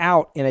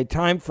out in a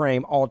time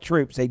frame all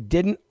troops. They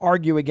didn't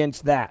argue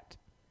against that.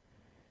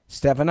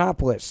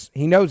 Stephanopoulos,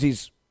 he knows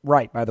he's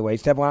right, by the way.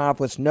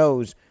 Stephanopoulos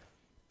knows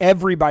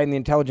everybody in the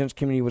intelligence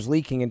community was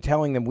leaking and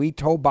telling them, we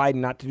told Biden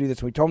not to do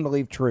this. We told him to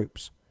leave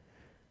troops.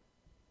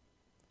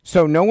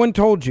 So no one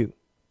told you,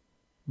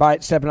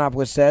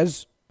 Stephanopoulos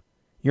says,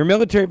 your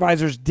military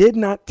advisors did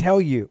not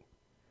tell you,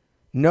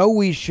 no,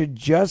 we should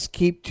just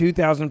keep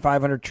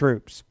 2,500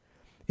 troops.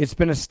 It's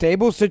been a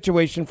stable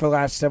situation for the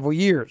last several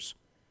years.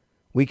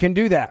 We can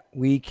do that.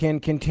 We can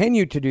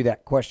continue to do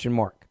that, ?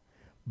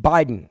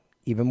 Biden,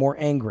 even more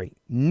angry.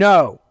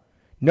 No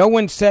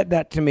one said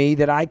that to me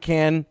that I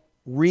can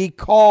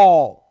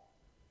recall.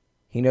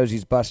 He knows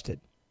he's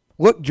busted.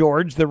 Look,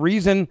 George, the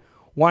reason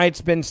why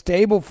it's been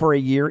stable for a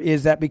year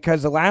is that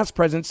because the last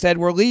president said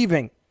we're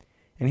leaving.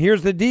 And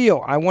here's the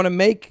deal. I want to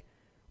make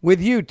with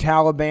you,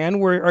 Taliban.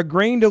 We're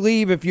agreeing to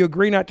leave if you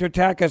agree not to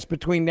attack us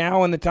between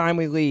now and the time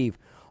we leave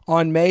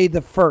on May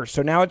the 1st.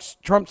 So now it's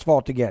Trump's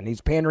fault again.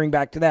 He's pandering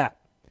back to that.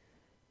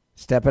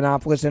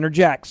 Stephanopoulos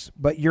interjects,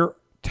 but your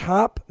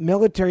top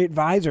military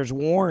advisors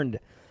warned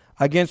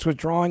against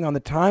withdrawing on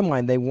the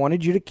timeline. They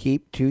wanted you to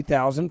keep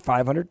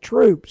 2,500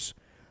 troops.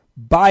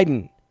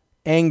 Biden,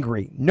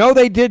 angry. No,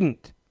 they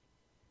didn't.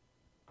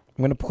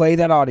 I'm going to play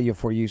that audio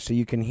for you so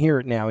you can hear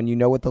it now and you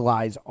know what the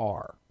lies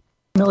are.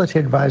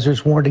 Military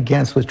advisors warned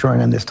against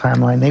withdrawing on this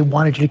timeline. They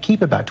wanted you to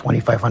keep about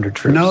 2,500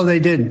 troops. No, they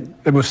didn't.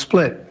 It was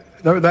split.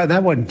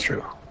 That wasn't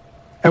true.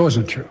 That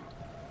wasn't true.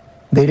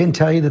 They didn't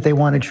tell you that they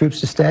wanted troops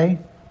to stay?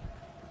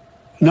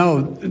 No,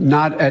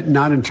 not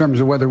in terms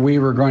of whether we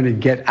were going to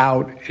get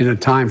out in a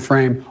time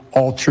frame,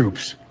 all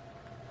troops.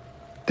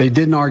 They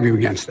didn't argue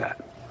against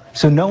that.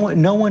 So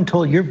no one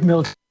told your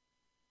military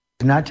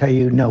did not tell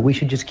you, no, we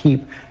should just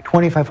keep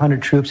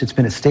 2,500 troops. It's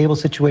been a stable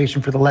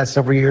situation for the last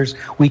several years.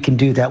 We can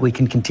do that. We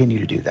can continue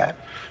to do that.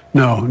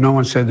 No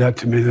one said that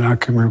to me that I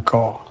can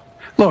recall.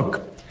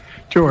 Look,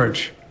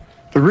 George,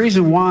 the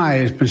reason why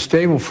it's been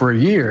stable for a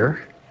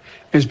year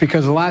is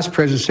because the last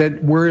president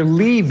said, we're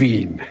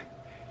leaving.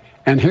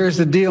 And here's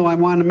the deal I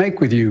want to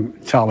make with you,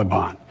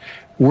 Taliban.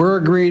 We're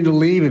agreeing to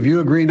leave if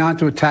you agree not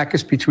to attack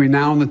us between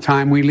now and the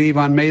time we leave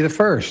on May the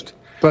 1st.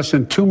 Less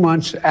than 2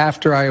 months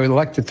after I was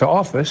elected to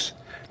office,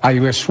 I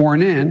was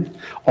sworn in,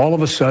 all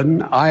of a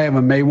sudden, I have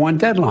a May 1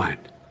 deadline.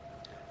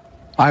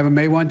 I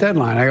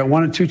got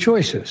one of two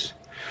choices.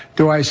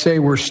 Do I say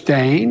we're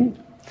staying?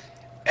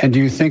 And do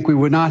you think we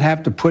would not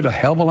have to put a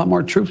hell of a lot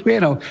more troops? We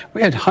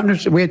had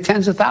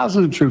tens of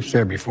thousands of troops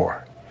there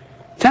before.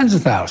 Tens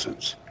of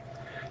thousands.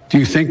 Do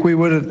you think we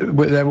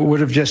would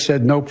have just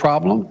said no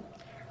problem?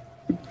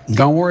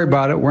 Don't worry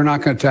about it. We're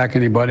not going to attack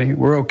anybody.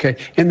 We're okay.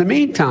 In the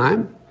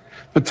meantime,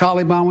 the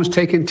Taliban was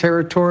taking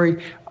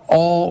territory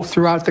all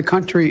throughout the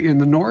country in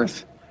the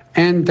north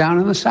and down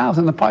in the south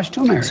in the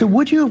Pashtun area. So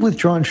would you have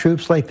withdrawn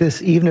troops like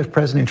this even if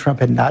President Trump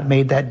had not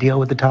made that deal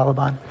with the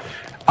Taliban?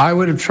 I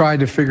would have tried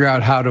to figure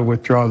out how to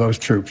withdraw those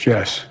troops,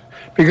 yes.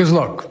 Because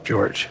look,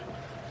 George,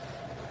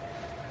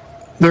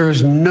 there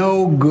is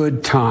no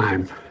good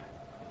time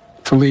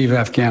to leave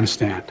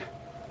Afghanistan.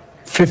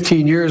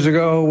 15 years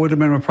ago would have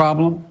been a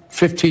problem.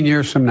 15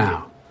 years from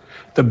now.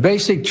 The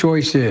basic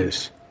choice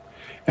is,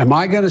 am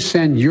I going to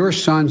send your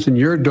sons and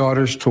your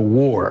daughters to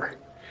war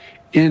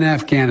in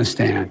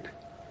Afghanistan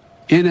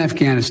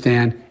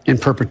in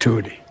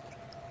perpetuity?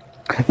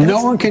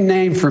 No one can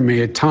name for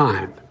me a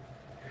time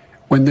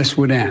when this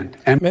would end.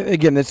 And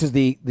again, this is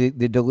the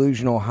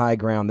delusional high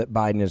ground that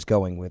Biden is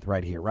going with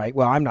right here, right?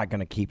 Well, I'm not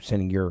going to keep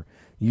sending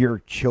your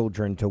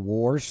children to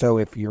war. So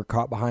if you're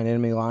caught behind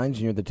enemy lines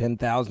and you're the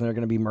 10,000 that are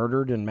going to be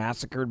murdered and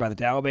massacred by the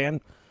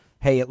Taliban,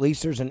 hey, at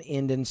least there's an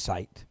end in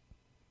sight.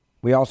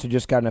 We also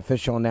just got an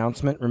official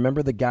announcement.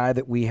 Remember the guy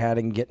that we had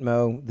in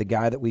Gitmo, the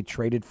guy that we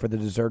traded for the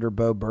deserter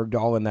Bo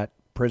Bergdahl in that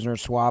prisoner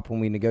swap when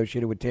we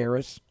negotiated with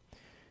terrorists?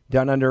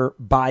 Done under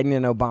Biden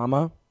and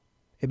Obama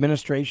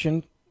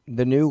administration,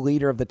 the new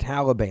leader of the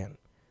Taliban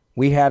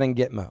we had in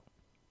Gitmo.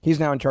 He's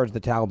now in charge of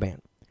the Taliban.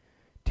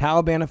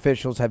 Taliban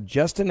officials have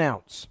just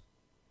announced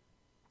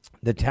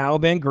the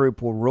Taliban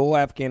group will rule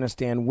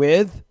Afghanistan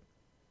with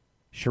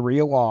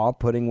Sharia law,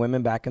 putting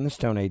women back in the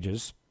Stone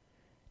Ages,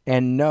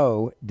 and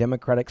no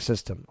democratic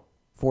system.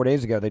 4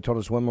 days ago, they told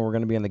us women were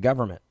going to be in the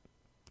government.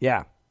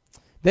 Yeah,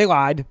 they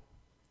lied.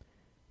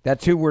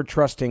 That's who we're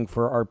trusting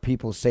for our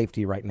people's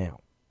safety right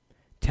now.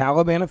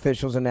 Taliban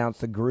officials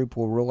announced the group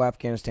will rule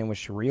Afghanistan with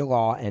Sharia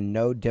law and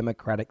no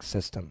democratic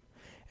system.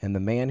 And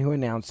the man who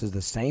announced is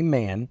the same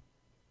man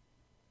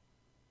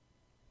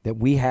that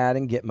we had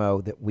in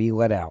Gitmo that we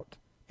let out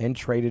and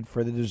traded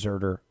for the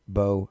deserter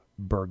Bo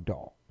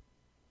Bergdahl.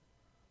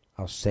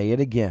 I'll say it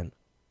again.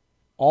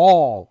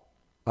 All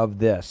of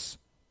this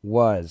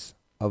was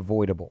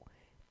avoidable.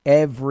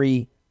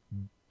 Every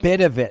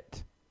bit of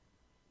it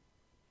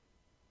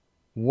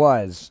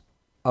was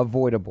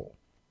avoidable.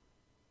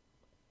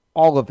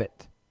 All of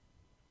it.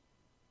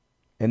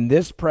 And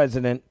this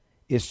president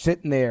is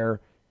sitting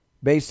there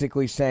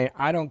basically saying,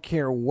 I don't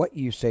care what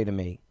you say to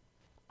me.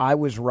 I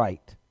was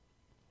right.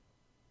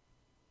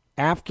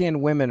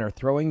 Afghan women are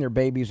throwing their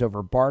babies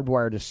over barbed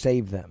wire to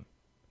save them.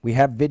 We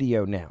have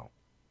video now.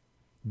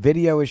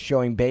 Video is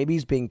showing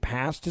babies being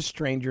passed to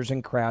strangers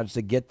in crowds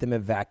to get them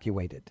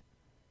evacuated.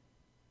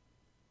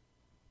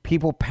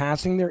 People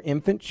passing their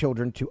infant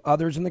children to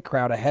others in the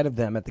crowd ahead of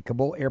them at the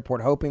Kabul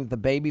airport, hoping that the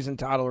babies and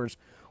toddlers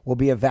will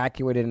be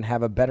evacuated and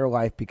have a better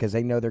life because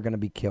they know they're going to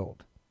be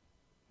killed.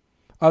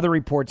 Other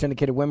reports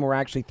indicated women were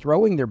actually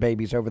throwing their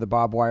babies over the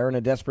barbed wire in a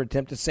desperate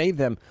attempt to save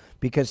them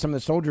because some of the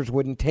soldiers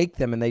wouldn't take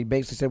them, and they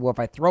basically said, well, if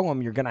I throw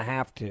them, you're going to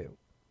have to.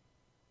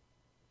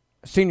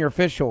 A senior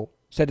official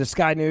said to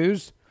Sky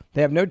News,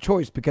 they have no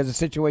choice because the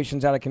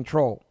situation's out of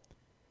control.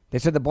 They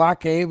said the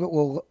blockade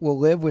will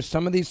live with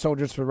some of these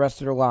soldiers for the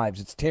rest of their lives.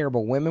 It's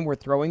terrible. Women were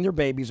throwing their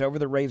babies over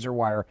the razor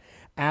wire,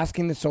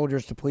 asking the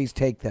soldiers to please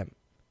take them.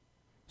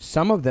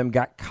 Some of them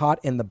got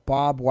caught in the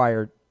barbed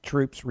wire,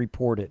 troops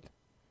reported.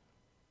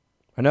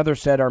 Another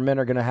said our men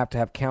are going to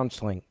have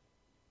counseling,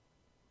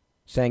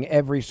 saying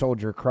every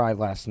soldier cried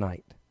last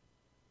night.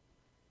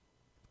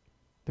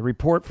 The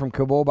report from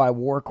Kabul by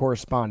war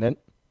correspondent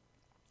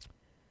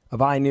of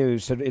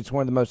iNews said it's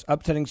one of the most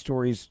upsetting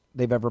stories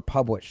they've ever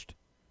published.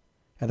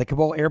 At the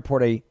Kabul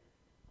airport, a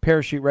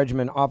parachute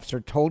regiment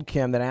officer told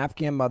Kim that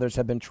Afghan mothers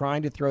have been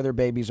trying to throw their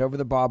babies over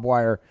the barbed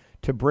wire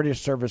to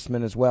British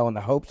servicemen as well in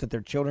the hopes that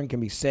their children can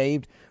be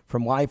saved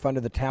from life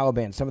under the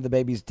Taliban. Some of the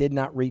babies did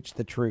not reach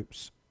the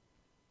troops.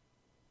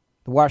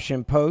 The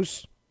Washington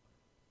Post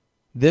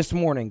this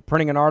morning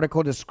printing an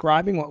article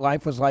describing what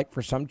life was like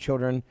for some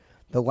children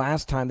the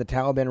last time the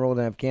Taliban ruled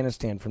in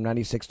Afghanistan from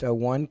 96 to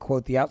 01.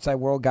 Quote, the outside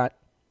world got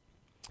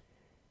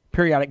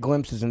periodic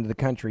glimpses into the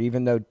country,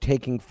 even though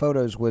taking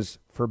photos was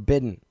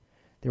forbidden.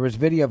 There was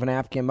video of an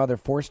Afghan mother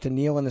forced to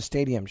kneel in the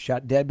stadium,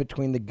 shot dead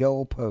between the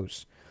goal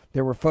posts.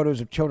 There were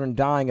photos of children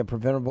dying of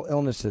preventable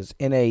illnesses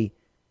in a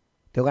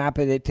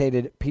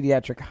dilapidated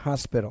pediatric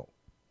hospital.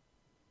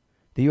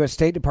 The U.S.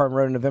 State Department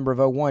wrote in November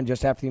of 01,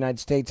 just after the United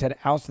States had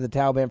ousted the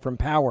Taliban from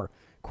power.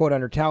 Quote,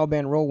 under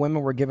Taliban rule,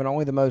 women were given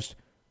only the most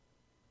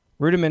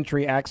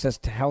rudimentary access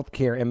to health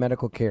care and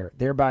medical care,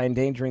 thereby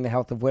endangering the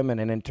health of women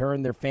and in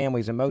turn their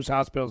families. In most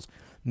hospitals,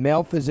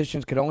 male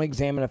physicians could only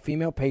examine a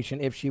female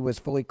patient if she was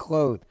fully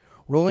clothed,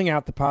 ruling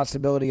out the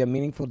possibility of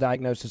meaningful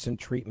diagnosis and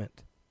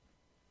treatment.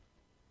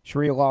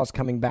 Sharia law is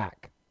coming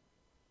back.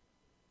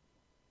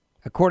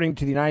 According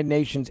to the United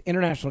Nations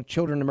International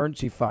Children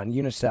Emergency Fund,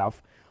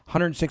 UNICEF,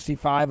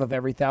 165 of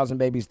every 1,000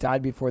 babies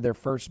died before their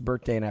first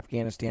birthday in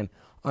Afghanistan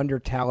under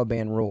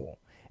Taliban rule.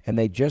 And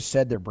they just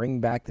said they're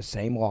bringing back the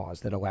same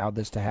laws that allowed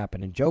this to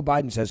happen. And Joe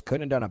Biden says,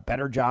 couldn't have done a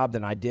better job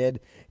than I did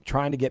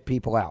trying to get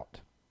people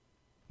out.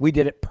 We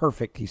did it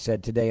perfect, he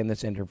said today in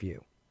this interview.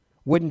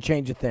 Wouldn't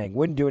change a thing.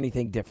 Wouldn't do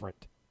anything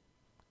different.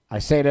 I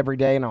say it every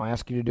day, and I'll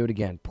ask you to do it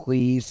again.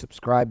 Please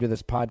subscribe to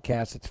this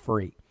podcast. It's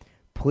free.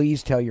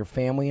 Please tell your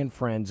family and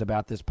friends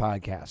about this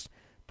podcast.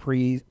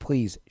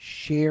 Please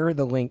share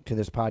the link to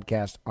this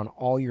podcast on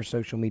all your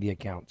social media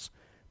accounts.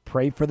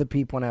 Pray for the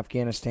people in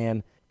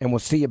Afghanistan, and we'll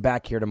see you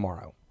back here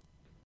tomorrow.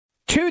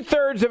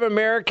 2/3 of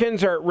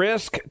Americans are at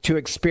risk to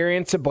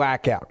experience a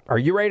blackout. Are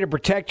you ready to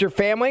protect your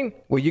family?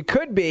 Well, you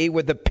could be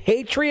with the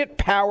Patriot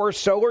Power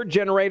Solar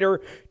Generator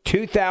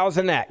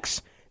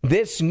 2000X.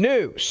 This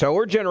new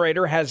solar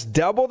generator has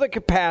double the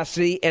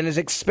capacity and is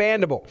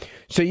expandable,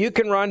 so you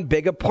can run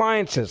big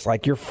appliances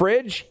like your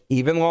fridge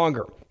even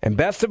longer. And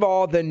best of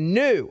all, the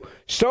new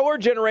solar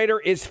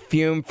generator is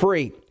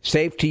fume-free,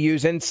 safe to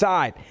use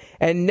inside,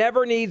 and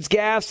never needs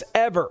gas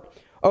ever.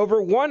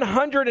 Over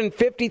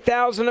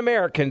 150,000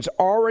 Americans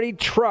already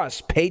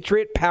trust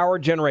Patriot Power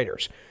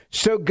Generators.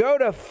 So go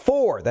to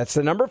 4, that's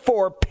the number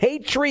 4,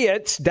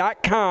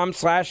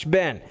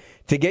 patriots.com/Ben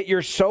to get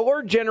your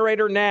solar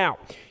generator now.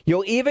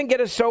 You'll even get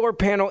a solar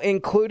panel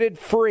included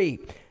free.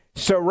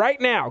 So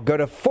right now, go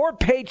to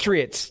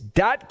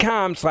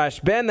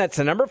 4patriots.com/Ben. That's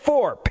the number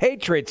 4,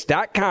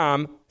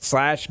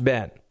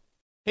 patriots.com/Ben.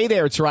 Hey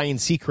there, it's Ryan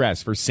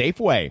Seacrest for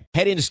Safeway.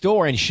 Head in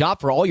store and shop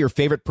for all your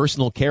favorite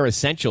personal care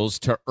essentials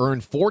to earn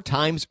 4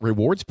 times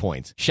rewards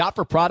points. Shop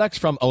for products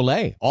from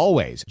Olay,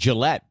 Always,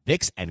 Gillette,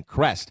 Vicks, and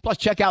Crest. Plus,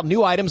 check out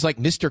new items like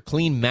Mr.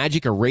 Clean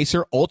Magic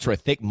Eraser Ultra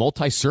Thick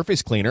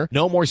Multi-Surface Cleaner.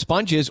 No more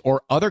sponges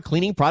or other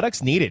cleaning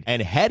products needed.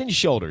 And Head &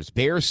 Shoulders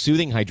Bare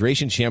Soothing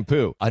Hydration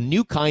Shampoo, a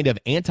new kind of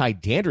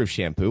anti-dandruff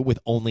shampoo with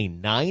only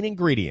 9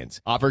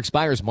 ingredients. Offer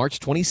expires March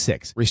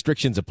 26.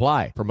 Restrictions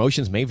apply.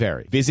 Promotions may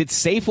vary. Visit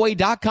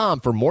Safeway.com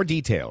for more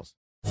details.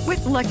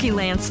 With Lucky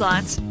Land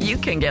Slots, you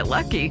can get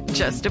lucky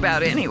just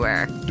about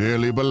anywhere.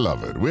 Dearly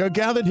beloved, we are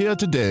gathered here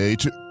today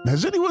to...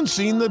 Has anyone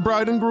seen the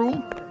bride and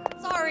groom?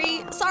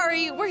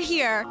 Sorry, we're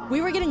here.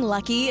 We were getting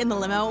lucky in the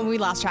limo and we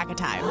lost track of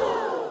time.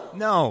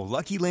 No,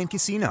 Lucky Land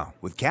Casino,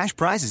 with cash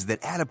prizes that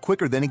add up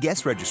quicker than a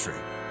guest registry.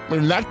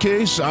 In that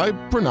case, I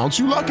pronounce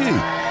you lucky.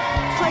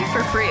 Play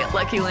for free at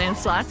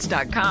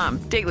LuckyLandSlots.com.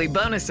 Daily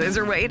bonuses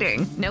are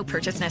waiting. No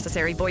purchase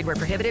necessary. Void where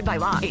prohibited by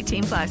law.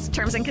 18+.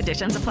 Terms and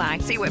conditions apply.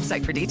 See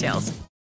website for details.